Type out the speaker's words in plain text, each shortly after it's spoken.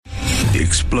The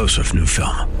explosive new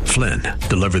film, Flynn,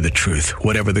 deliver the truth,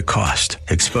 whatever the cost,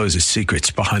 exposes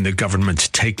secrets behind the government's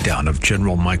takedown of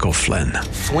General Michael Flynn.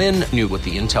 Flynn knew what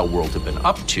the intel world had been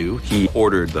up to. He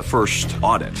ordered the first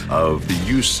audit of the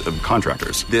use of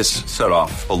contractors. This set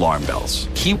off alarm bells.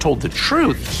 He told the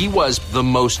truth. He was the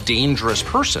most dangerous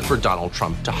person for Donald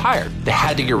Trump to hire. They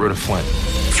had to get rid of Flynn.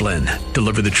 Flynn,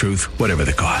 deliver the truth, whatever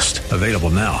the cost. Available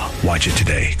now. Watch it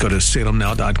today. Go to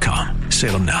salemnow.com.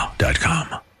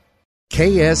 salemnow.com.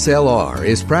 KSLR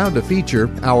is proud to feature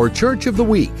our Church of the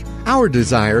Week. Our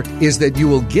desire is that you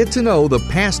will get to know the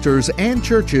pastors and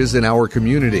churches in our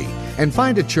community and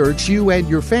find a church you and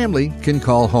your family can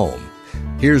call home.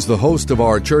 Here's the host of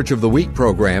our Church of the Week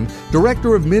program,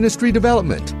 Director of Ministry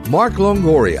Development, Mark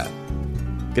Longoria.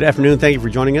 Good afternoon. Thank you for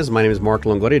joining us. My name is Mark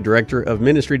Longoria, Director of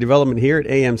Ministry Development here at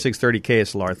AM 630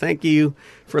 KSLR. Thank you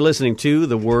for listening to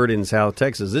The Word in South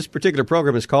Texas. This particular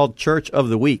program is called Church of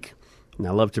the Week. And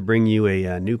I love to bring you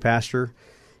a new pastor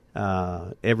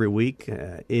every week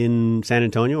in San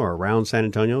Antonio or around San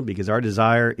Antonio, because our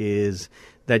desire is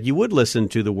that you would listen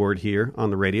to the Word here on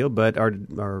the radio, but our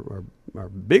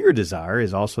bigger desire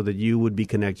is also that you would be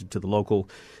connected to the local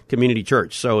community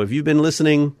church. So if you've been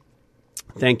listening,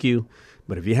 thank you.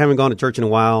 But if you haven't gone to church in a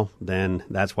while, then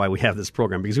that's why we have this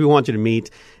program, because we want you to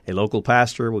meet a local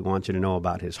pastor. We want you to know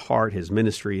about his heart, his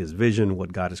ministry, his vision,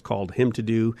 what God has called him to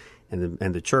do, and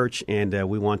the church. And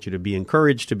we want you to be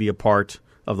encouraged to be a part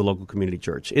of the local community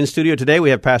church. In studio today,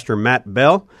 we have Pastor Matt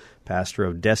Bell, pastor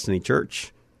of Destiny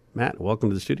Church. Matt, welcome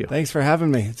to the studio. Thanks for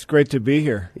having me. It's great to be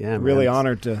here. Yeah, really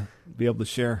honored to be able to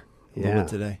share a little bit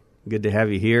today. Good to have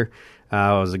you here.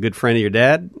 I was a good friend of your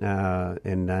dad,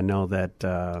 and I know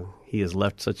that he has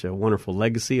left such a wonderful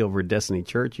legacy over at Destiny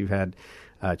Church. You've had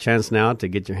a chance now to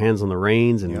get your hands on the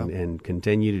reins and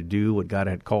continue to do what God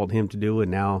had called him to do,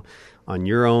 and now on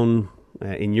your own,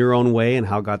 in your own way, and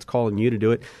how God's calling you to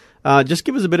do it. Just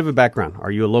give us a bit of a background.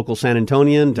 Are you a local San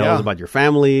Antonian? Tell us about your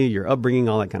family, your upbringing,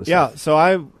 all that kind of stuff. Yeah, so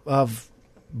I was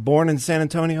born in San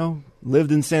Antonio,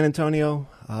 lived in San Antonio.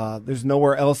 There's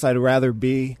nowhere else I'd rather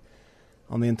be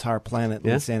on the entire planet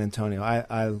than San Antonio.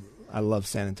 I love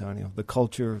San Antonio. The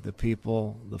culture, the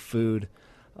people, the food.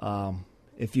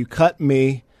 If you cut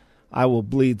me, I will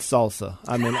bleed salsa.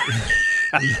 I mean,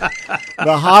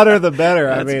 the hotter the better.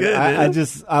 That's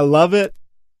good, I love it.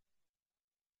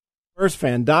 Spurs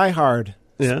fan, diehard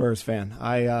Spurs fan.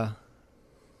 I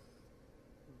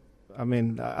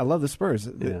love the Spurs.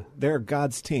 They're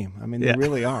God's team. I mean, they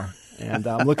really are. And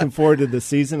I'm looking forward to the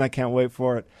season. I can't wait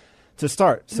for it to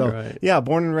start. So,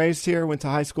 born and raised here, went to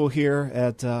high school here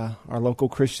at our local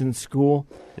Christian school,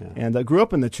 and grew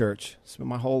up in the church. Spent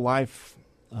my whole life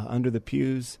under the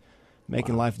pews,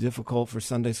 making life difficult for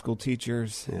Sunday school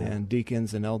teachers and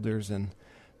deacons and elders, and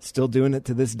still doing it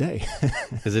to this day.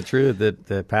 Is it true that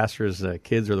the pastors'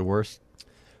 kids are the worst?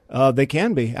 They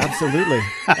can be, absolutely.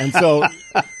 And so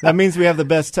that means we have the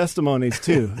best testimonies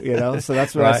too, So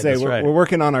that's what I say. We're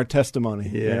working on our testimony.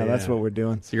 That's what we're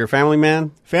doing. So you're a family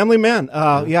man? Family man.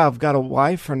 I've got a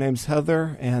wife. Her name's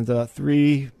Heather, and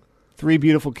three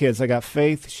beautiful kids. I got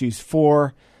Faith. She's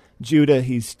 4. Judah,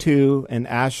 he's 2, and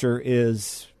Asher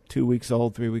is 2 weeks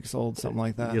old, 3 weeks old, something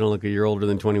like that. You don't look a year older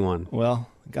than 21. Well,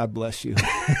 God bless you.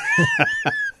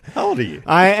 How old are you?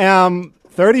 I am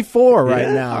 34 right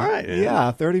now. All right. Yeah,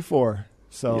 34.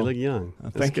 So you look young.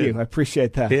 Thank you. I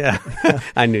appreciate that. Yeah.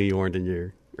 I knew you weren't in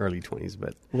your early 20s,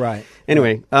 but right.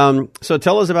 Anyway, so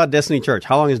tell us about Destiny Church.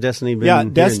 How long has Destiny been? Yeah,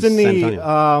 Destiny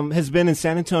has been in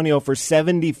San Antonio for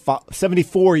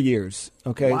 74 years.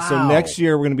 Okay, wow. So next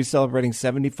year we're going to be celebrating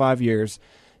 75 years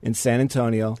in San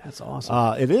Antonio. That's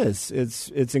awesome. It is.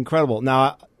 It's incredible.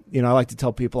 Now, I like to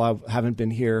tell people I haven't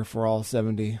been here for all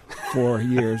 74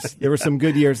 years. There were some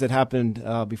good years that happened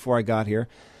before I got here.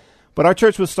 But our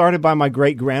church was started by my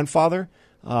great-grandfather.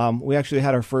 We actually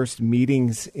had our first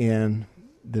meetings in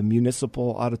the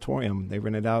municipal auditorium. They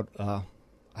rented out,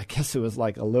 I guess it was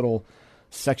like a little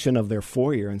section of their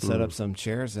foyer, and set up some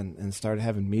chairs and started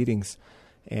having meetings.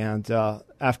 And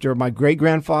after my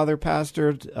great-grandfather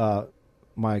pastored,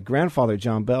 my grandfather,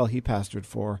 John Bell, he pastored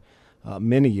for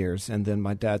many years, and then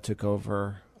my dad took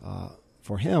over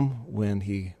for him when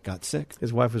he got sick.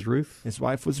 His wife was Ruth? His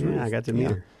wife was Ruth. Yeah, I got to meet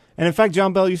her. And in fact,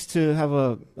 John Bell used to have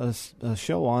a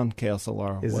show on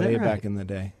KSLR way back in the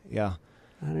day. Yeah.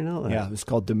 I didn't know that. Yeah, it was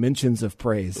called Dimensions of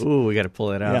Praise. Ooh, we got to pull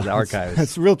that out of the archives.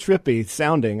 It's real trippy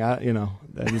sounding. That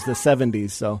was the 70s,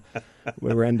 so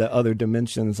we were into other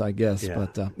dimensions, I guess. Yeah.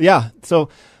 But so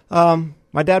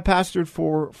my dad pastored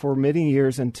for many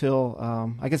years until,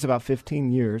 I guess, about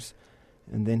 15 years.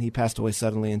 And then he passed away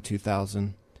suddenly in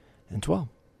 2012.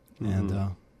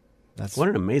 And that's what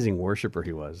an amazing worshiper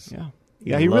he was. Yeah.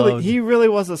 Yeah, he really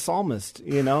was a psalmist.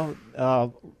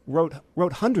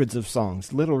 Wrote hundreds of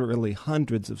songs, literally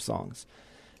hundreds of songs,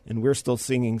 and we're still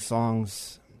singing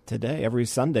songs today. Every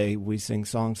Sunday we sing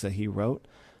songs that he wrote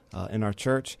in our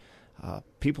church.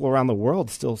 People around the world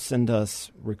still send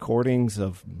us recordings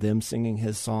of them singing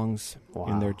his songs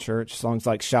in their church. Songs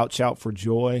like "Shout, Shout for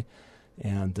Joy"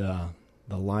 and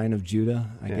 "The Lion of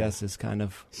Judah." I guess is kind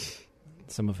of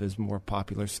some of his more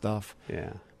popular stuff.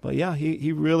 Yeah. But yeah,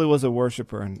 he really was a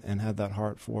worshiper and had that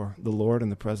heart for the Lord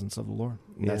and the presence of the Lord.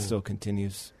 And that still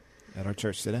continues at our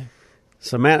church today.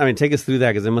 So, Matt, take us through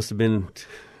that, because it must have been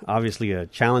obviously a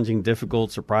challenging,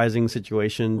 difficult, surprising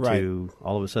situation to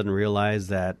all of a sudden realize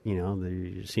that,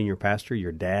 the senior pastor,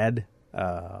 your dad,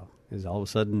 is all of a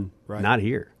sudden not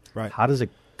here. Right. How does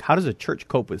a church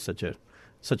cope with such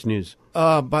news?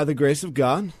 By the grace of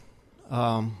God,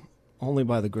 only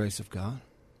by the grace of God.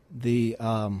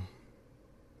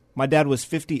 My dad was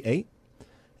 58,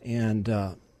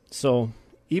 and so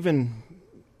even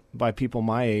by people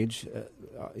my age,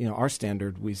 our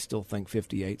standard, we still think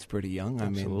 58 is pretty young.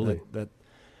 Absolutely. I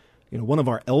mean, one of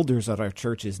our elders at our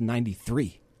church is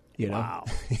 93. Wow.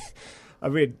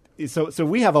 So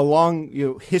we have a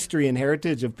long history and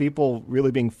heritage of people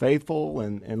really being faithful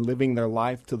and living their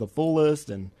life to the fullest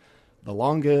and the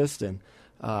longest, and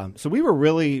so we were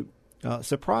really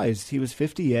surprised. He was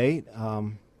 58.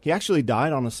 He actually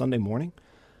died on a Sunday morning.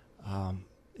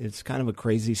 It's kind of a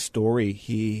crazy story.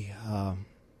 He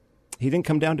didn't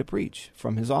come down to preach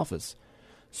from his office.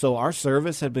 So our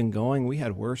service had been going. We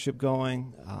had worship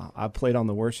going. I played on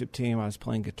the worship team. I was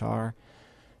playing guitar.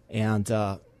 And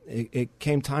it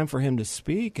came time for him to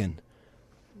speak, and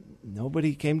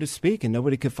nobody came to speak, and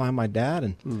nobody could find my dad.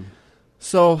 And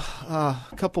so a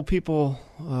couple people,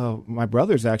 my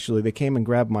brothers actually, they came and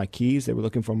grabbed my keys. They were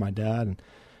looking for my dad. And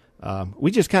we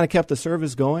just kind of kept the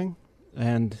service going.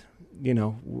 And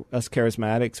us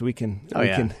charismatics, we can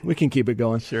keep it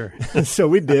going. Sure. So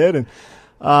we did, and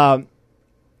so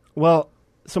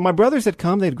my brothers had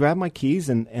come. They'd grabbed my keys,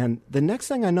 and the next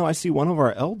thing I know, I see one of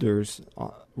our elders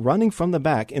running from the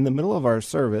back in the middle of our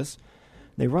service.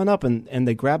 They run up and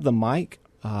they grab the mic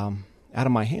out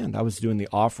of my hand. I was doing the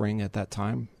offering at that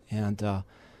time, and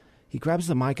he grabs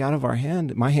the mic out of my hand,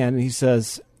 and he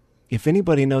says, "If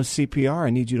anybody knows CPR, I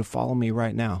need you to follow me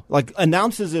right now." Like,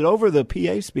 announces it over the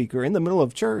PA speaker in the middle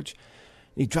of church.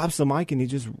 He drops the mic and he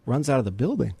just runs out of the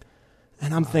building.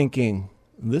 And I'm thinking,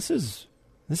 this is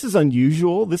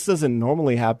unusual. This doesn't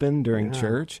normally happen during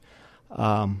church.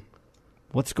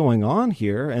 What's going on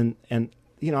here? And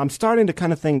I'm starting to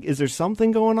kind of think, is there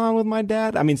something going on with my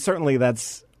dad? I mean, certainly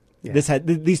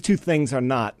these two things are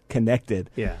not connected.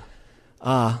 Yeah.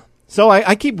 So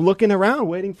I keep looking around,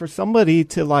 waiting for somebody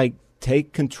to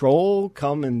take control,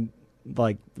 come and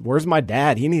where's my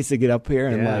dad? He needs to get up here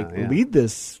and lead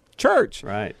this church.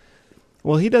 Right.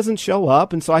 Well, he doesn't show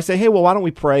up, and so I say, hey, well, why don't we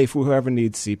pray for whoever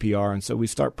needs CPR? And so we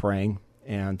start praying,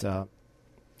 and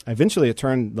eventually I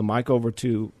turned the mic over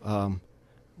to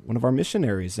one of our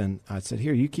missionaries, and I said,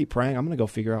 here, you keep praying. I'm going to go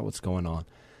figure out what's going on.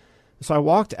 So I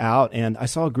walked out, and I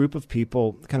saw a group of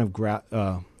people kind of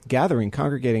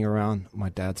congregating around my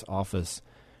dad's office.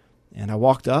 And I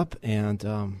walked up,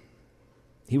 and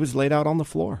he was laid out on the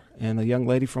floor. And a young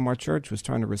lady from our church was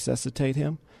trying to resuscitate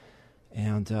him.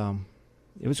 And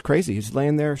it was crazy. He's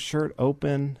laying there, shirt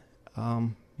open.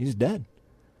 He's dead.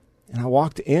 And I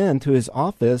walked into his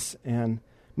office, and,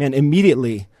 man,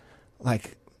 immediately, I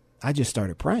just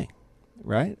started praying,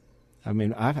 right? I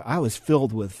mean, I was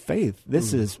filled with faith.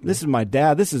 This is my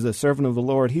dad. This is a servant of the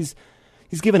Lord. He's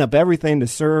given up everything to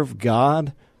serve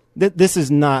God. This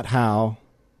is not how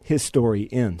his story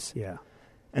ends. Yeah.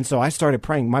 And so I started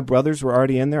praying. My brothers were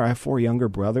already in there. I have 4 younger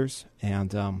brothers,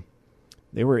 and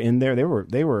they were in there.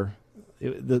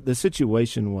 The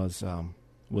situation was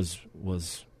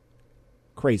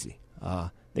crazy.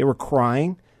 They were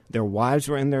crying. Their wives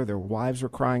were in there. Their wives were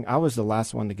crying. I was the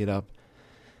last one to get up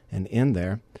and in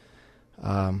there.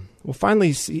 Well,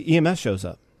 finally, EMS shows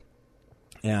up,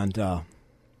 and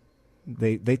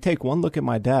they take one look at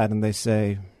my dad and they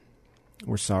say,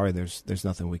 "We're sorry. There's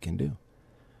nothing we can do."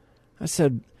 I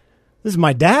said, "This is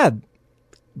my dad.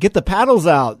 Get the paddles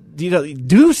out.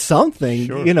 Do something.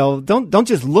 Sure. Don't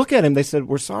just look at him." They said,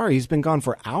 "We're sorry. He's been gone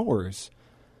for hours.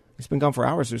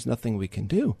 There's nothing we can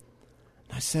do."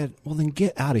 And I said, "Well, then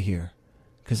get out of here,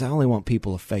 because I only want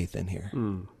people of faith in here,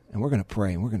 and we're going to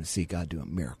pray and we're going to see God do a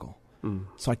miracle."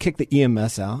 So I kicked the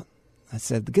EMS out. I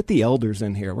said, "Get the elders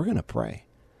in here. We're going to pray."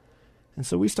 And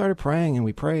so we started praying, and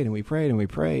we prayed, and we prayed, and we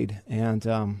prayed,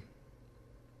 and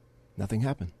nothing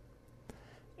happened.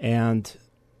 And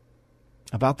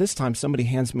about this time, somebody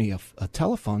hands me a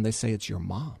telephone. They say, "It's your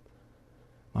mom."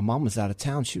 my mom was out of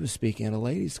town. She was speaking at a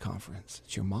ladies' conference.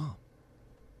 It's your mom.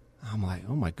 I'm like,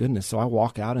 oh, my goodness. So I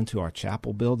walk out into our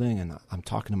chapel building, and I'm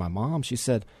talking to my mom. She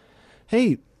said,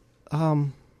 hey,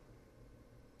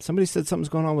 somebody said something's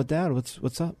going on with Dad.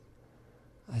 What's up?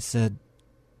 I said,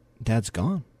 Dad's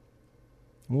gone.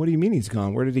 What do you mean he's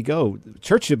gone? Where did he go?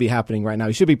 Church should be happening right now.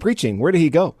 He should be preaching. Where did he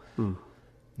go?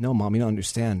 No, Mom, you don't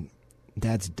understand.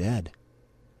 Dad's dead.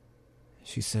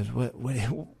 She said, What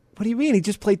do you mean? He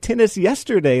just played tennis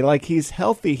yesterday. Like, he's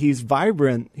healthy. He's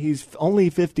vibrant. He's only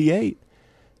 58.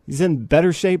 He's in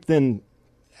better shape than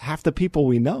half the people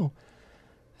we know.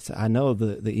 I said, I know.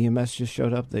 The EMS just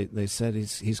showed up. They said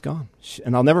he's gone.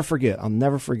 And I'll never forget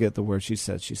the word she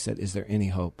said. She said, is there any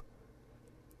hope?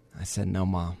 I said, no,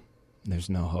 Mom, there's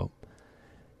no hope.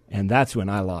 And that's when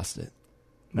I lost it.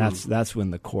 That's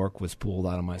when the cork was pulled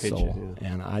out of my soul. Yeah.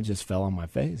 And I just fell on my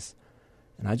face.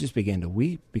 And I just began to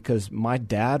weep because my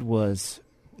dad was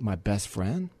my best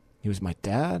friend. He was my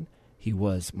dad. He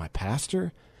was my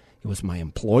pastor. He was my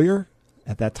employer.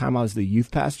 At that time, I was the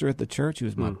youth pastor at the church. He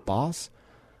was my boss.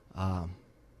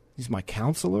 He's my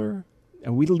counselor.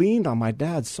 And we leaned on my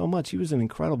dad so much. He was an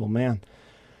incredible man.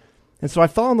 And so I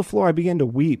fell on the floor. I began to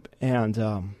weep. And,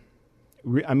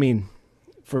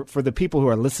 for the people who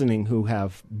are listening who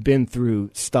have been through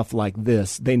stuff like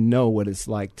this, they know what it's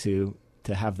like to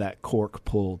have that cork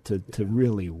pulled, to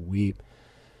really weep.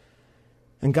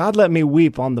 And God let me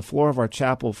weep on the floor of our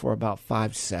chapel for about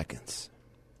 5 seconds.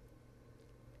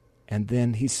 And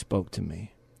then he spoke to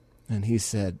me, and he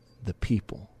said, the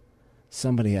people.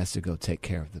 Somebody has to go take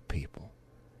care of the people.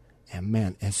 And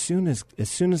man, as soon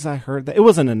as I heard that, it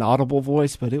wasn't an audible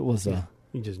voice, but it was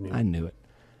you just knew. I knew it.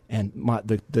 And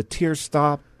the tears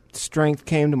stopped, strength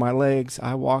came to my legs.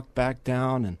 I walked back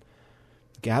down and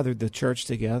gathered the church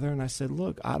together, and I said,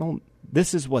 look,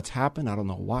 this is what's happened. I don't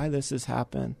know why this has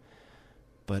happened,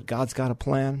 but God's got a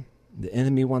plan. The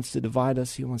enemy wants to divide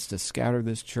us. He wants to scatter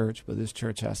this church, but this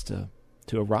church has to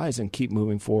arise and keep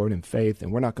moving forward in faith,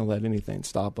 and we're not going to let anything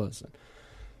stop us. And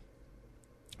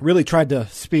really tried to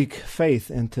speak faith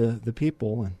into the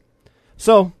people. And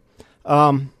so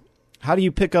how do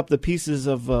you pick up the pieces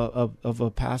of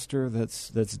a pastor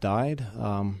that's died?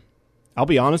 I'll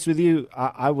be honest with you.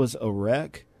 I was a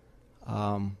wreck.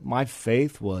 My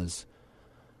faith was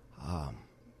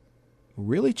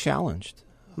really challenged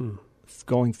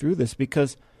going through this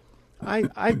because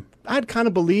I'd kind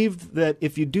of believed that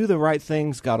if you do the right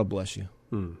things, God will bless you.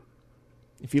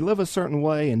 If you live a certain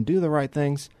way and do the right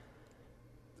things,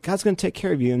 God's going to take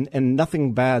care of you, and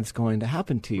nothing bad's going to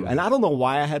happen to you. And I don't know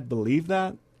why I had believed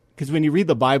that, because when you read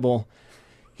the Bible,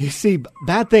 you see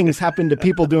bad things happen to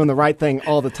people doing the right thing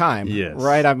all the time. Yes.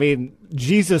 Right? I mean,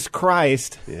 Jesus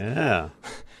Christ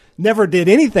never did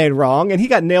anything wrong, and he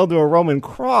got nailed to a Roman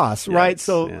cross, right?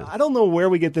 So I don't know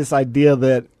where we get this idea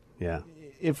that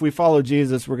if we follow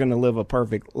Jesus, we're going to live a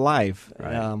perfect life.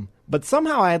 Right. But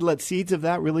somehow I had let seeds of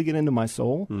that really get into my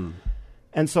soul.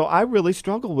 And so I really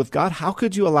struggled with, God, how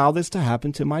could you allow this to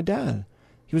happen to my dad?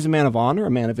 He was a man of honor, a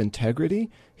man of integrity.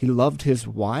 He loved his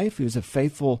wife. He was a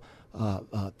faithful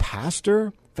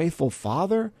pastor, faithful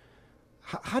father.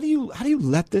 How do you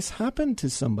let this happen to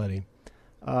somebody?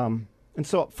 And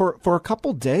so for a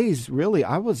couple days, really,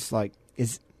 I was like,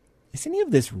 is any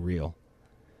of this real?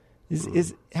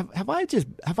 Have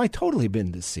I totally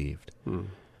been deceived?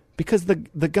 Because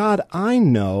the God I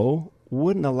know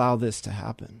wouldn't allow this to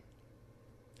happen.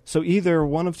 So either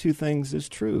one of two things is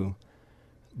true.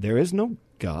 There is no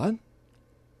God,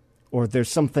 or there's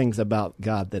some things about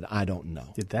God that I don't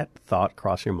know. Did that thought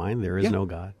cross your mind? There is no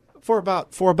God? For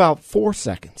about 4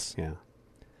 seconds. Yeah.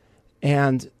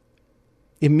 And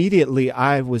immediately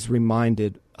I was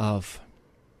reminded of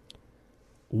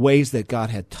ways that God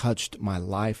had touched my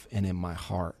life and in my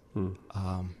heart.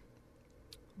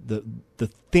 The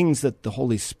things that the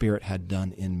Holy Spirit had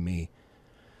done in me.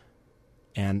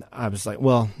 And I was like,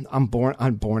 well, I'm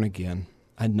born again.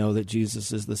 I know that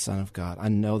Jesus is the Son of God. I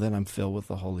know that I'm filled with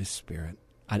the Holy Spirit.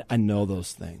 I know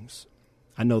those things.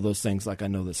 I know those things like I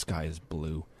know the sky is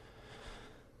blue.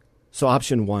 So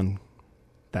option one,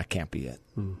 that can't be it.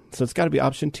 So it's got to be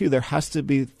option two. There has to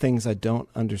be things I don't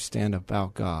understand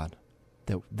about God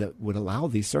that would allow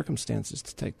these circumstances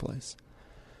to take place.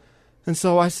 And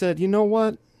so I said, you know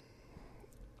what?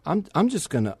 I'm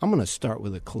gonna start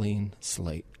with a clean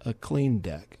slate, a clean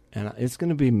deck, and it's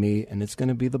gonna be me, and it's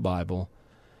gonna be the Bible,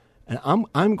 and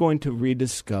I'm going to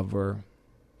rediscover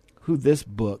who this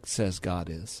book says God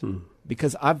is,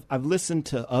 because I've listened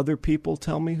to other people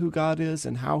tell me who God is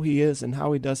and how He is and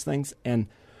how He does things, and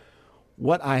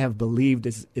what I have believed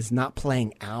is not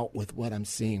playing out with what I'm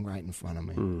seeing right in front of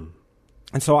me,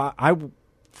 and so I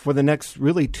for the next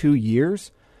really 2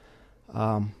 years,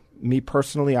 me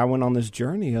personally, I went on this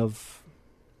journey of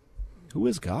who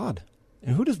is God,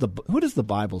 and who does the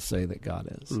Bible say that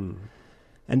God is?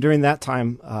 And during that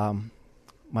time,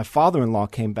 my father-in-law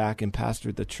came back and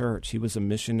pastored the church. He was a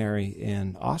missionary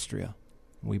in Austria.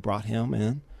 We brought him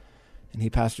in, and he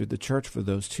pastored the church for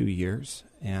those 2 years.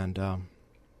 And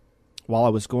while I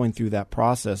was going through that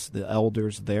process, the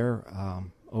elders there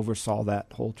oversaw that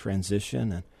whole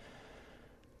transition,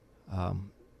 and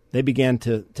they began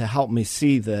to help me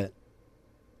see that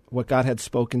what God had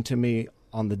spoken to me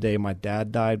on the day my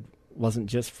dad died wasn't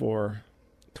just for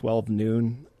 12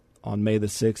 noon on May the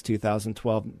 6th,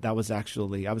 2012. That was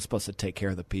actually, I was supposed to take care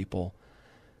of the people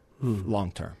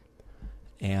long term.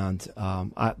 And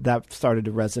that started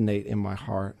to resonate in my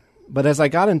heart. But as I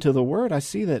got into the Word, I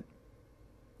see that,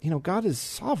 God is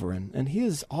sovereign, and He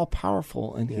is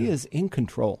all-powerful, and He is in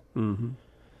control.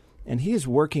 And He is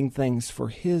working things for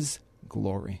His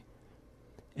glory.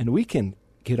 And we can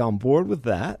get on board with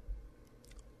that,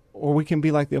 or we can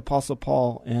be like the Apostle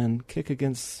Paul and kick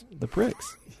against the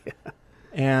pricks.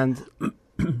 And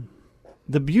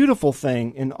the beautiful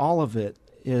thing in all of it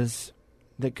is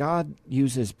that God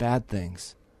uses bad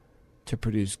things to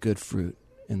produce good fruit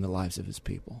in the lives of His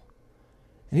people.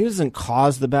 And He doesn't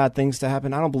cause the bad things to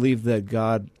happen. I don't believe that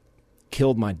God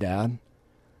killed my dad.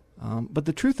 But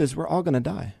the truth is, we're all going to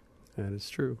die. That is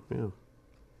true, yeah.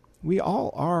 We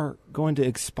all are going to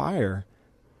expire.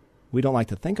 We don't like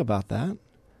to think about that.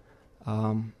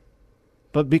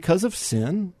 But because of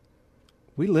sin,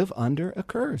 we live under a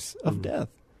curse of death.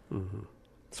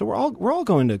 So we're all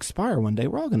going to expire one day.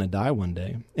 We're all going to die one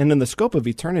day. And in the scope of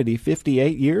eternity,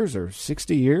 58 years or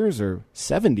 60 years or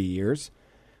 70 years,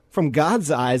 from God's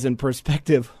eyes and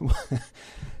perspective,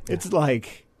 it's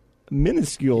like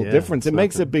minuscule difference. It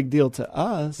makes a big deal to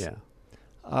us. Yeah.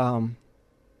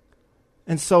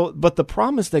 And so, but the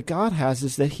promise that God has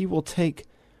is that He will take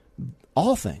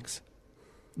all things,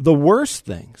 the worst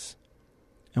things,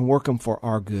 and work them for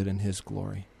our good and His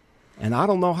glory. And I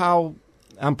don't know how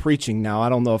I'm preaching now. I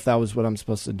don't know if that was what I'm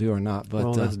supposed to do or not. But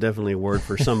well, that's definitely a word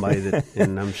for somebody that,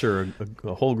 and I'm sure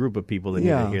a whole group of people that need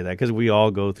to hear that, because we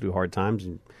all go through hard times,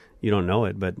 and you don't know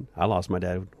it. But I lost my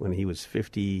dad when he was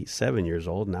 57 years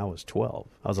old, and I was 12.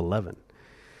 I was 11.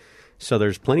 So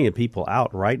there's plenty of people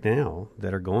out right now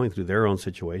that are going through their own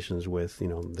situations with,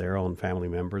 their own family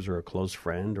members or a close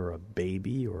friend or a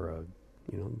baby or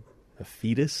a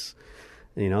fetus.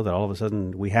 That all of a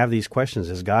sudden we have these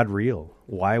questions. Is God real?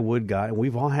 Why would God? And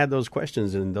we've all had those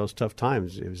questions in those tough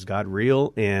times. Is God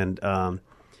real? And,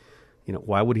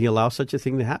 why would He allow such a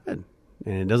thing to happen?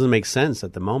 And it doesn't make sense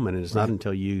at the moment. And it's not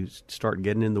until you start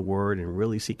getting in the Word and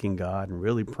really seeking God and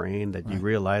really praying that you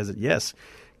realize that, yes,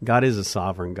 God is a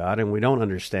sovereign God, and we don't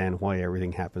understand why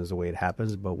everything happens the way it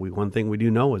happens. But one thing we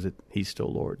do know is that He's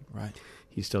still Lord. Right.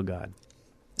 He's still God.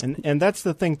 And that's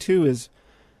the thing, too, is,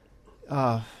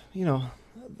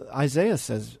 Isaiah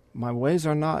says, my ways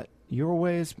are not your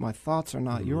ways, my thoughts are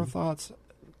not your thoughts.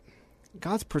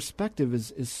 God's perspective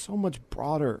is so much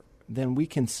broader than we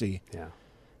can see. Yeah.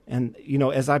 And,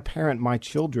 as I parent my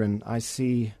children, I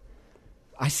see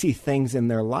things in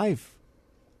their life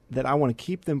that I want to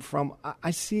keep them from.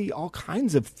 I see all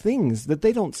kinds of things that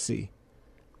they don't see.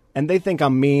 And they think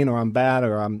I'm mean or I'm bad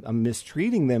or I'm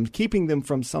mistreating them, keeping them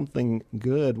from something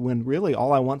good, when really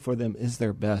all I want for them is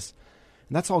their best.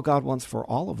 And that's all God wants for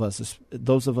all of us,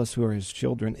 those of us who are His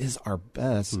children, is our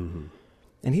best.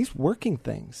 And He's working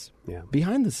things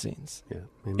behind the scenes.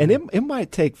 Yeah. And it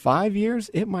might take 5 years,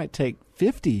 it might take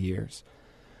 50 years,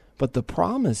 but the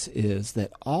promise is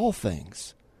that all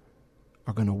things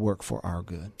are going to work for our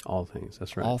good. All things,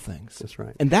 that's right. All things. That's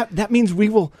right. And that means we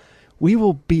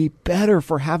will be better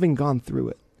for having gone through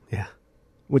it. Yeah.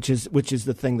 Which is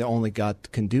the thing that only God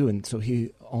can do, and so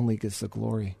He only gets the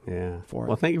glory for it.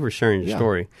 Well, thank you for sharing your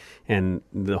story and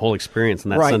the whole experience on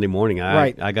that Sunday morning.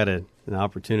 I got an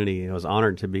opportunity. I was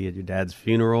honored to be at your dad's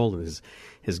funeral,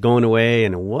 his going away,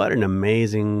 and what an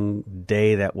amazing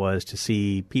day that was to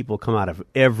see people come out of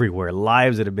everywhere,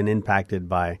 lives that have been impacted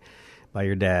by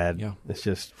your dad. Yeah. It's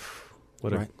just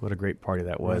what a great party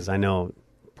that was. Right. I know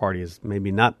party is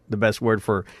maybe not the best word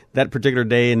for that particular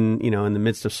day in the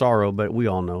midst of sorrow, but we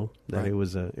all know that it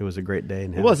was a great day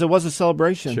in heaven. It was a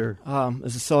celebration. Sure. It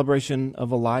was a celebration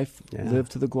of a life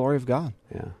lived to the glory of God.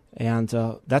 Yeah. And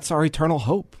that's our eternal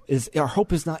hope. Our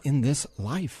hope is not in this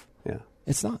life. Yeah.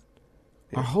 It's not.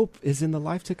 Yeah. Our hope is in the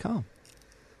life to come.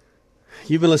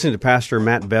 You've been listening to Pastor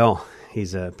Matt Bell.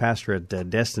 He's a pastor at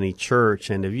Destiny Church,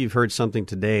 and if you've heard something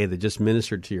today that just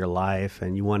ministered to your life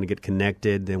and you want to get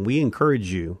connected, then we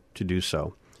encourage you to do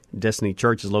so. Destiny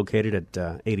Church is located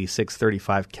at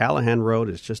 8635 Callahan Road.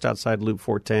 It's just outside Loop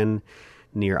 410,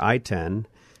 near I-10.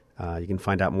 You can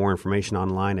find out more information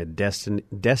online at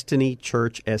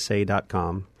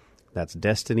destinychurchsa.com. That's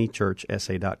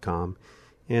destinychurchsa.com.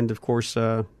 And, of course,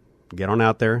 get on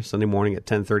out there Sunday morning at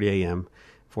 10:30 a.m.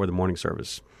 for the morning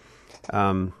service.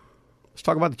 Let's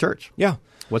talk about the church. Yeah.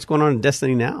 What's going on in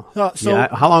Destiny now? So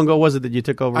how long ago was it that you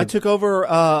took over? I took over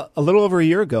a little over a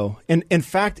year ago. And in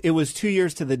fact, it was 2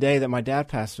 years to the day that my dad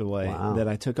passed away that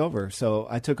I took over. So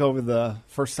I took over the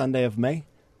first Sunday of May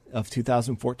of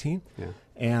 2014. Yeah.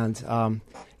 And,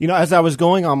 as I was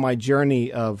going on my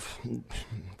journey of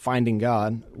finding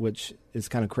God, which is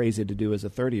kind of crazy to do as a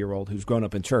 30-year-old who's grown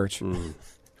up in church.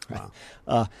 Wow.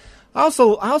 I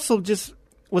also just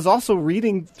was also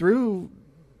reading through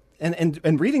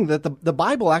and reading that the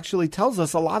Bible actually tells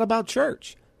us a lot about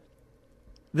church.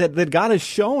 That God has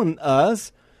shown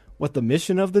us what the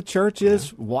mission of the church is,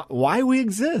 why we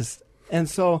exist. And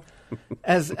so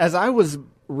as I was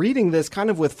reading this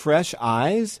kind of with fresh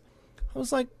eyes, I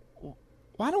was like,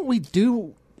 why don't we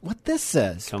do what this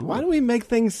says? Why do we make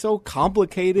things so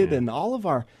complicated and all of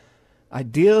our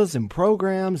ideas and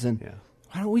programs, and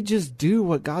why don't we just do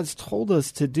what God's told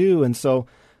us to do? And so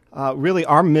really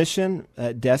our mission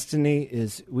at Destiny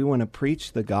is we want to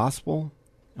preach the gospel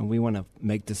and we want to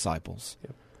make disciples.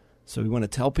 Yep. So we want to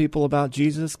tell people about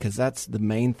Jesus because that's the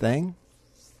main thing.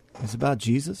 It's about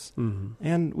Jesus. Mm-hmm.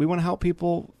 And we want to help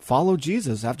people follow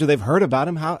Jesus after they've heard about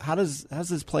him. How does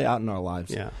this play out in our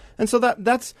lives? Yeah. And so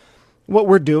that's what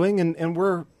we're doing, and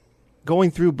we're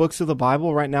going through books of the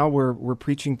Bible. Right now we're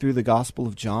preaching through the Gospel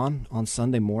of John on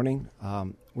Sunday morning.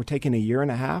 We're taking a year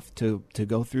and a half to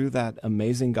go through that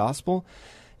amazing gospel,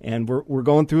 and we're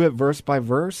going through it verse by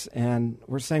verse, and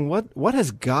we're saying, what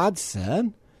has God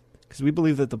said? Because we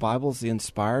believe that the Bible is the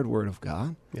inspired word of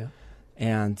God. Yeah.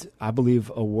 And I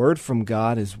believe a word from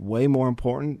God is way more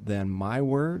important than my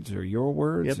words or your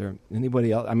words or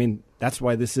anybody else. I mean, that's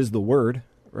why this is the word,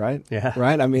 right? Yeah.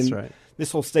 Right? I mean, that's right.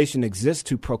 This whole station exists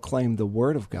to proclaim the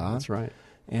word of God. That's right.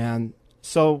 And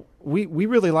so we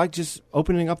really like just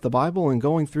opening up the Bible and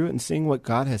going through it and seeing what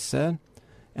God has said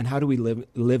and how do we live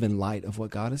in light of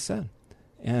what God has said.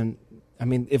 And, I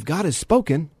mean, if God has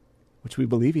spoken, which we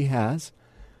believe he has,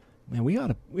 man, we ought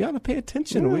to pay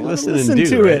attention. We ought to listen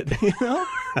to it, you know,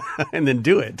 and then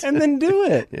do it, and then do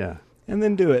it, yeah, and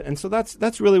then do it. And so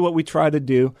that's really what we try to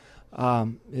do,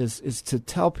 is to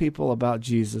tell people about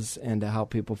Jesus and to help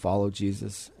people follow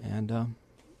Jesus. And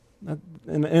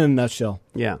in a nutshell,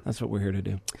 that's what we're here to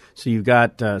do. So you've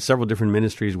got several different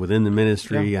ministries within the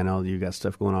ministry. Yeah. I know you've got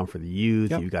stuff going on for the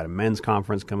youth. Yep. You've got a men's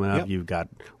conference coming up. Yep. You've got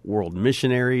world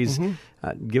missionaries.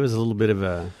 Mm-hmm. Give us a little bit of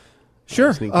a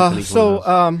sure. Sneak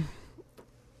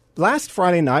last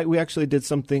Friday night, we actually did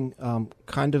something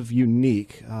kind of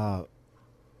unique.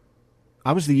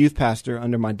 I was the youth pastor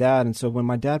under my dad, and so when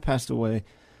my dad passed away,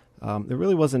 there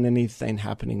really wasn't anything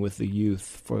happening with the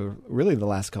youth for really the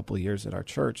last couple of years at our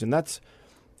church, and that's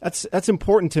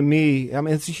important to me. I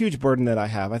mean, it's a huge burden that I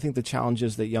have. I think the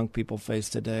challenges that young people face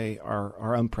today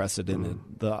are unprecedented.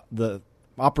 The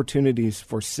opportunities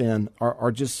for sin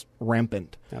are just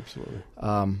rampant. Absolutely.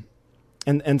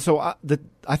 And so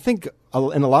I think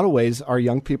in a lot of ways our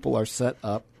young people are set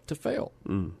up to fail.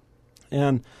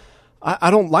 And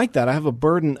I don't like that. I have a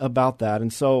burden about that.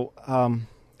 And so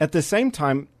at the same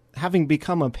time, having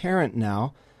become a parent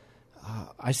now,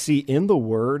 I see in the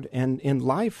Word and in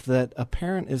life that a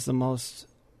parent is the most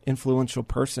influential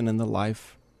person in the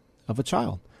life of a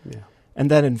child. Yeah. And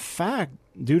that, in fact,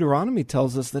 Deuteronomy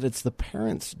tells us that it's the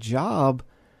parent's job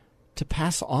to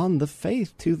pass on the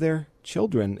faith to their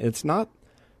children. It's not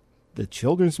the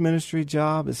children's ministry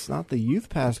job. It's not the youth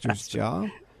pastor's job.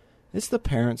 It's the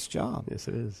parent's job. Yes,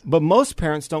 it is. But most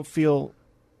parents don't feel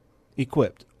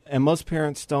equipped, and most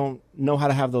parents don't know how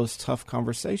to have those tough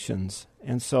conversations.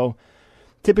 And so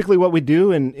typically what we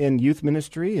do in youth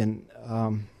ministry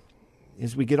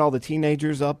is we get all the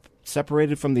teenagers up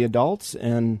separated from the adults,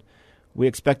 and we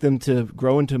expect them to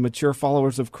grow into mature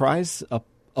followers of Christ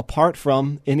apart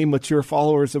from any mature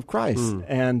followers of Christ.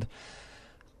 And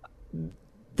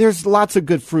there's lots of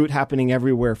good fruit happening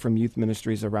everywhere from youth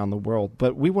ministries around the world,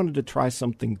 but we wanted to try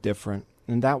something different,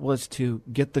 and that was to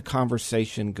get the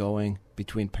conversation going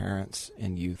between parents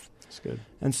and youth. That's good.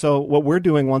 And so what we're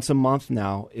doing once a month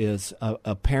now is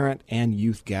a parent and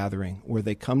youth gathering where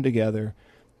they come together,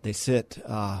 they sit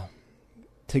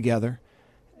together.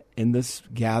 In this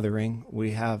gathering,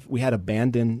 we had a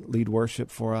band in lead worship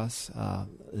for us.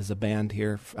 There's a band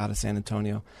here out of San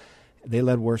Antonio. They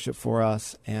led worship for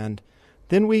us, and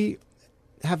then we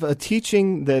have a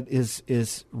teaching that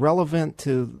is relevant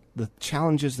to the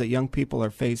challenges that young people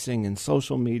are facing in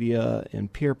social media, in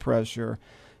peer pressure,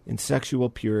 in sexual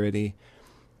purity.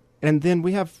 And then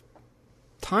we have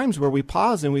times where we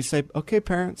pause and we say, okay,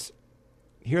 parents,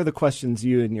 here are the questions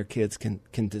you and your kids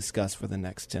can discuss for the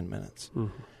next 10 minutes.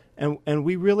 Mm-hmm. And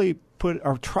we really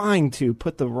are trying to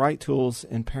put the right tools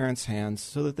in parents' hands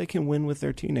so that they can win with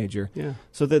their teenager,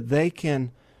 so that they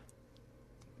can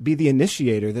be the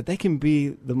initiator, that they can be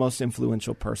the most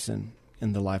influential person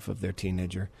in the life of their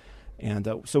teenager. And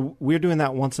so we're doing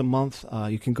that once a month.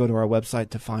 You can go to our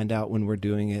website to find out when we're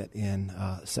doing it in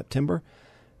September.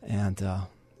 And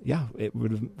it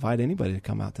would invite anybody to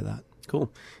come out to that.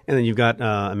 Cool. And then you've got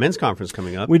a men's conference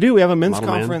coming up. We do. We have a men's Model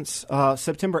conference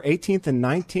September 18th and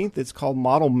 19th. It's called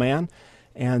Model Man.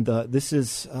 And this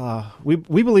is, we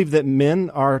believe that men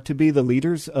are to be the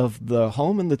leaders of the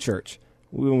home and the church.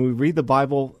 When we read the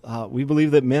Bible, we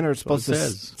believe that men are supposed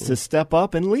to step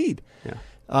up and lead. Yeah.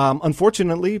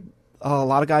 Unfortunately, a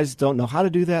lot of guys don't know how to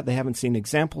do that. They haven't seen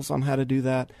examples on how to do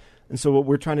that. And so what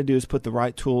we're trying to do is put the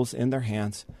right tools in their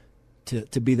hands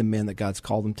to be the men that God's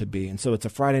called them to be. And so it's a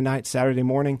Friday night, Saturday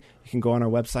morning. You can go on our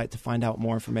website to find out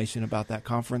more information about that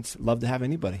conference. Love to have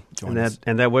anybody join us.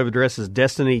 And that web address is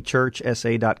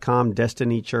destinychurchsa.com,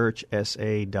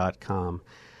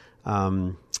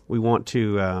 destinychurchsa.com. We want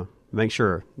to make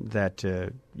sure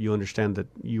that you understand that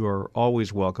you are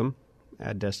always welcome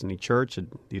at Destiny Church.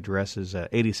 The address is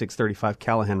 8635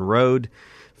 Callahan Road.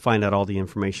 Find out all the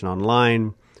information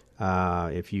online.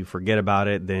 If you forget about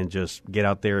it, then just get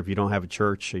out there. If you don't have a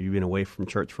church, or you've been away from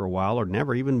church for a while, or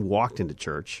never even walked into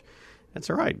church,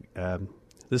 that's all right.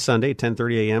 This Sunday,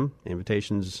 10:30 a.m.,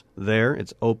 invitations there.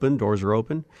 It's open. Doors are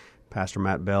open. Pastor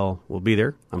Matt Bell will be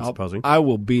there, I'm supposing. I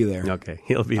will be there. Okay,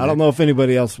 he'll be there. I don't know if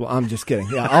anybody else will. I'm just kidding.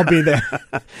 Yeah, I'll be there.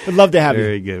 I'd love to have you.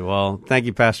 Very good. Well, thank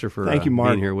you, Pastor, for thank you,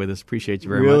 Mark. being here with us. Appreciate you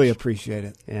very much. Really appreciate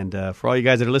it. And for all you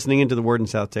guys that are listening into The Word in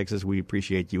South Texas, we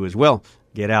appreciate you as well.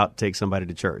 Get out, take somebody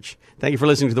to church. Thank you for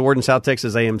listening to The Word in South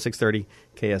Texas, AM 630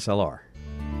 KSLR.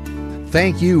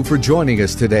 Thank you for joining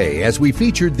us today as we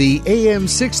featured the AM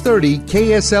 630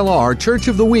 KSLR Church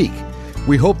of the Week.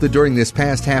 We hope that during this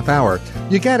past half hour,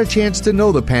 you got a chance to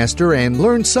know the pastor and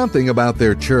learn something about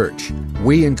their church.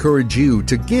 We encourage you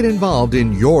to get involved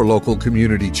in your local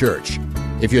community church.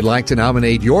 If you'd like to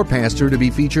nominate your pastor to be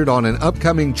featured on an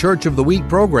upcoming Church of the Week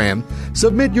program,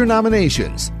 submit your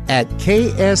nominations at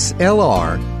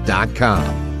kslr.com.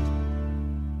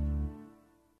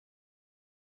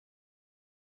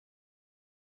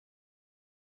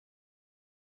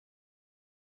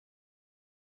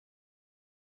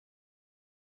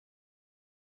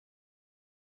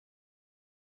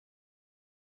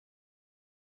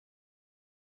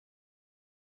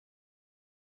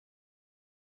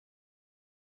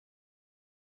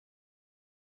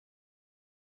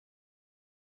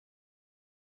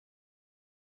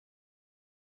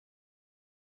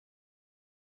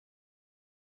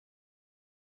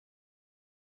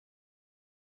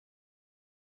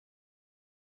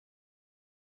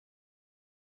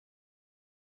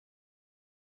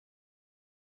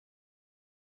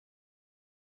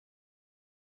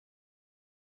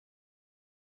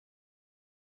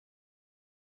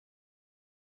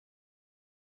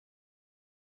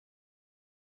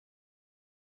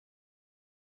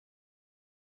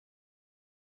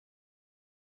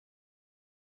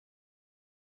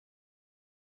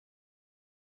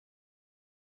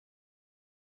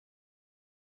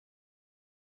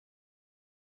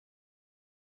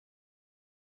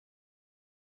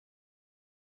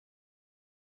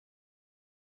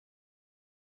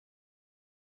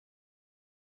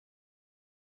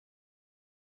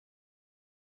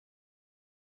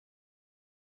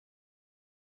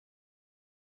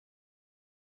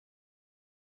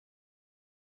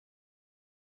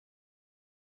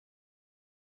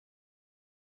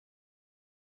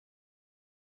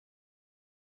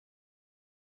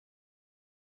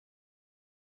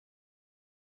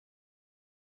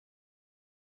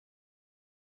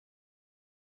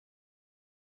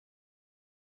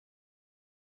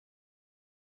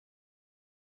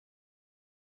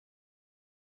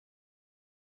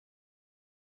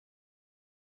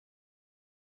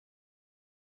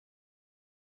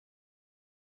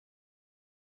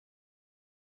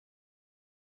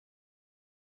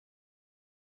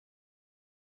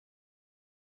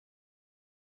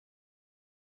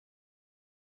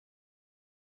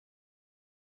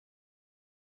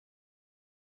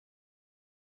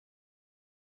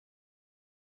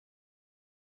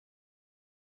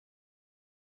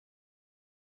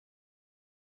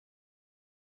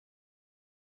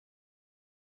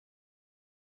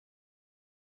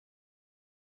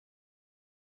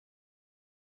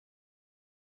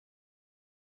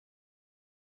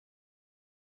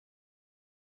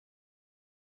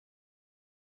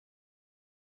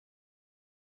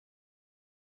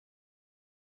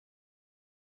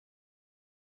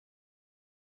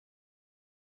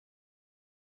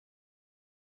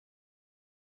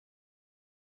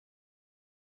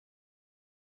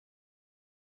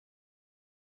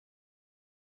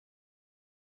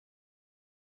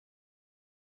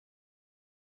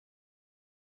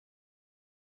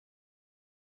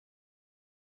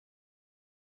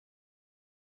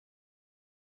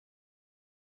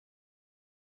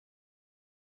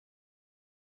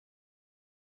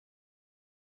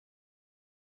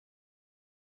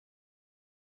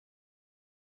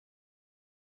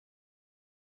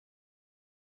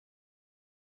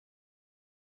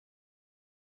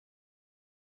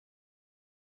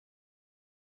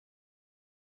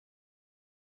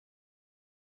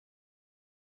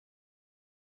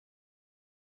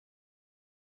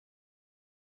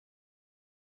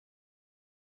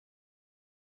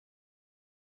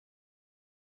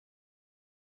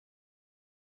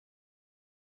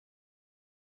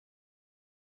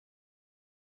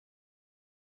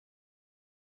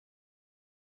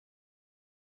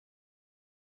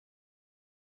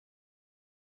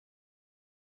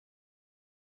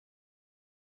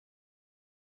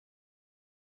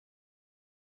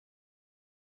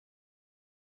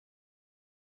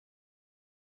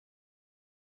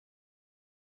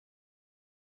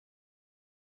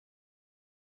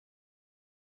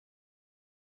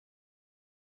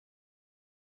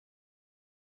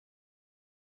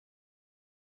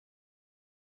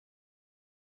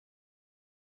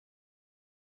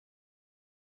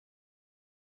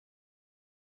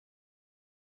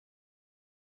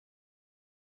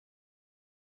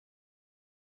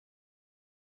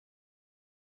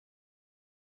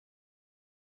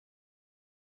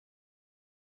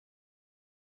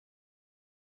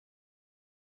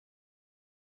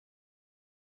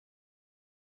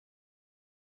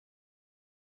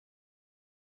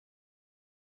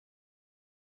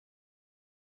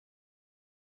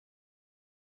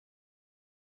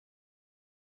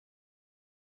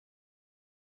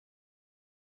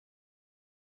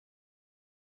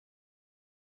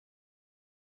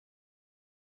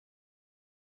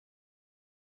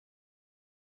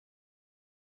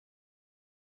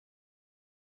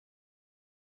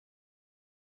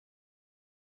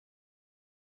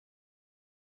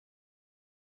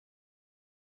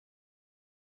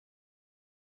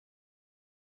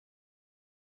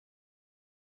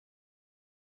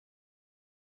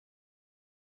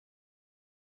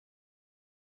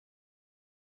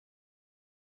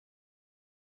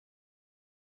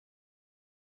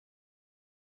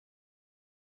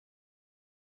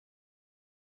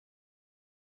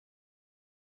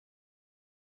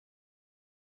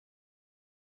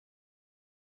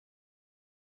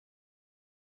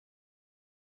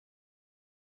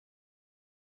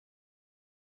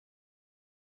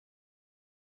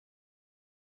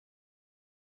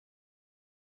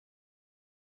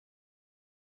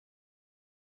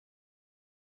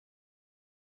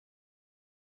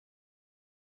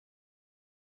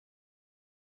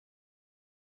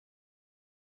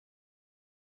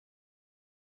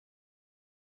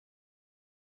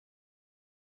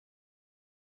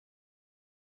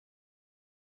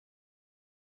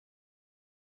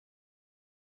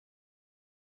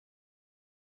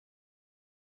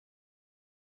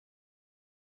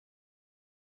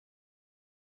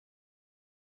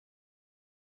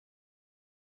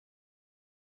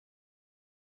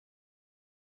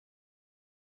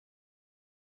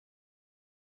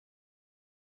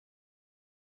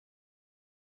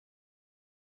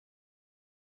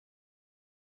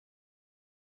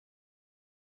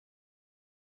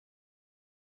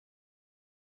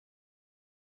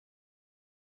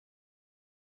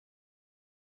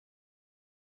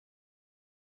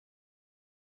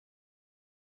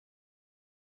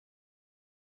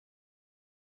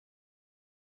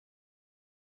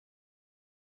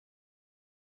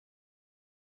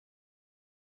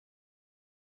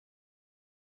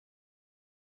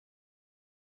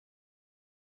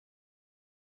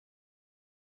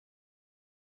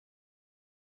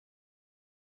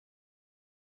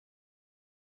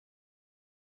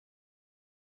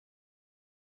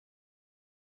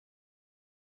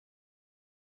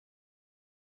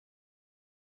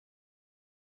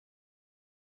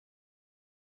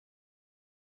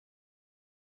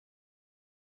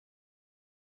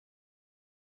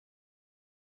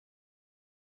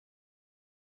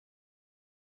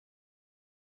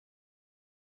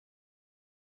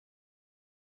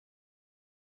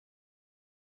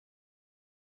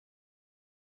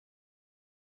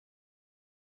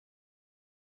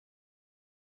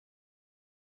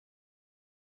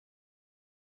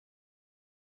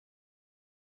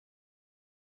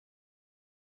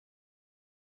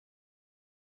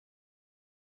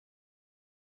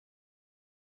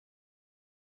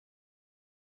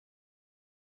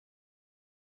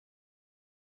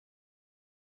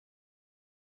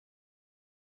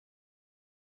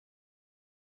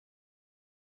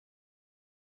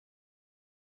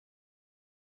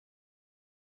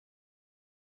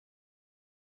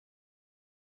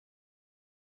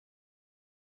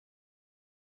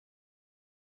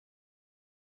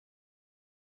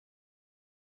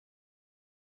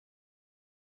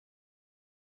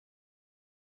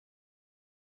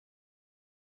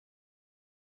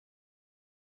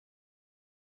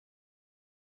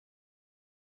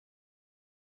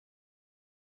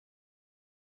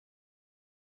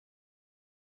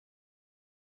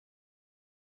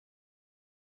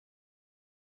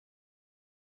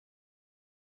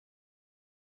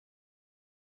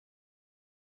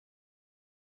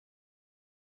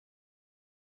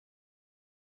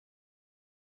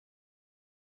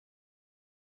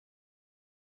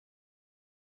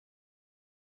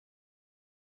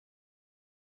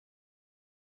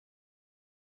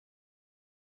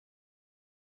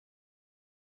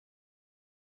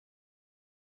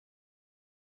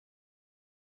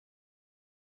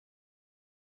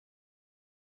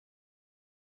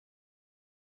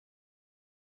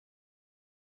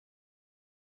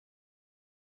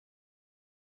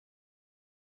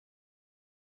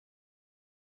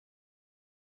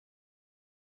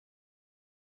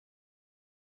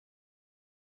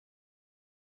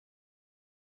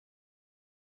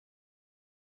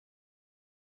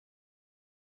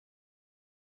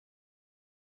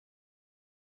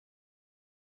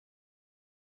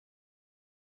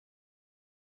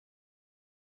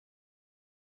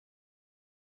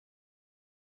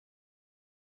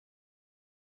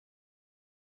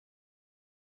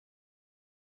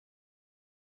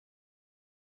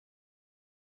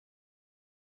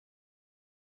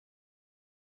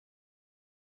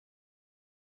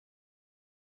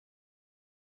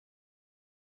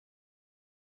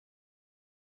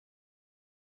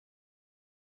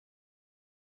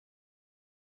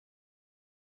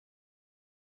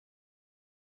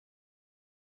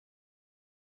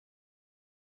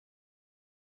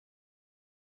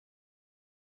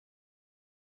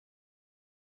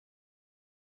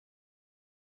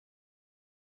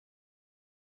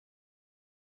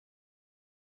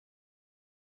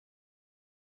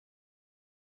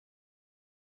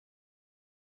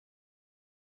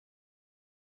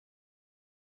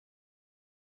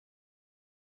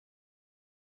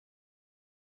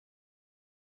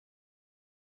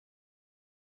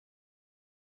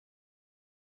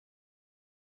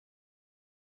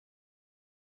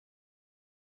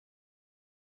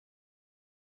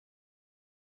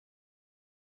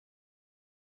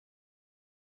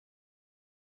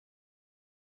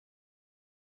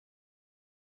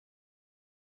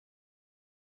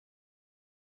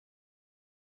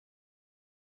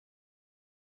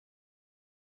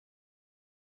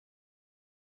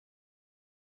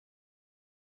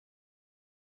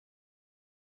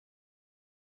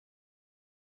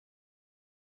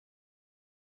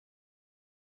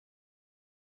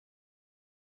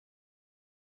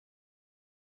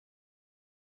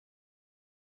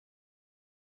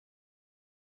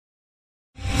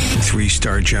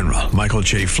 3-star general Michael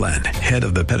J. Flynn, head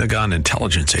of the Pentagon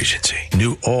Intelligence Agency,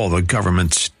 knew all the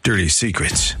government's dirty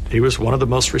secrets. He was one of the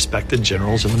most respected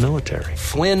generals in the military.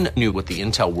 Flynn knew what the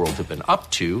intel world had been up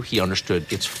to. He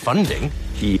understood its funding.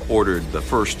 He ordered the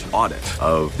first audit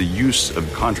of the use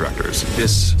of contractors.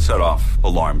 This set off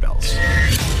alarm bells.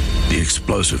 The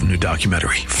explosive new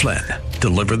documentary, Flynn,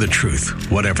 Deliver the Truth,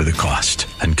 Whatever the Cost,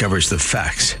 uncovers the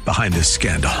facts behind this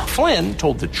scandal. Flynn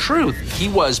told the truth. He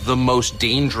was the most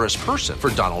dangerous person for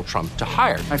Donald Trump to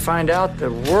hire. I find out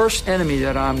the worst enemy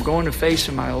that I'm going to face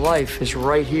in my life is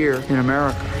right here in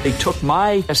America. They took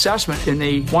my assessment and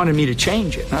they wanted me to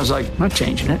change it. And I was like, I'm not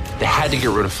changing it. They had to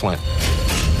get rid of Flynn.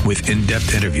 With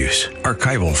in-depth interviews,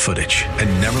 archival footage,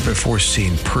 and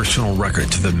never-before-seen personal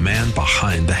records of the man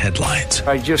behind the headlines.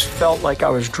 I just felt like I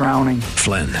was drowning.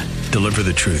 Flynn, Deliver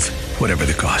the Truth, Whatever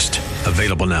the Cost.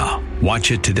 Available now.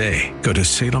 Watch it today. Go to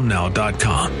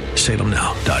salemnow.com.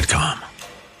 salemnow.com.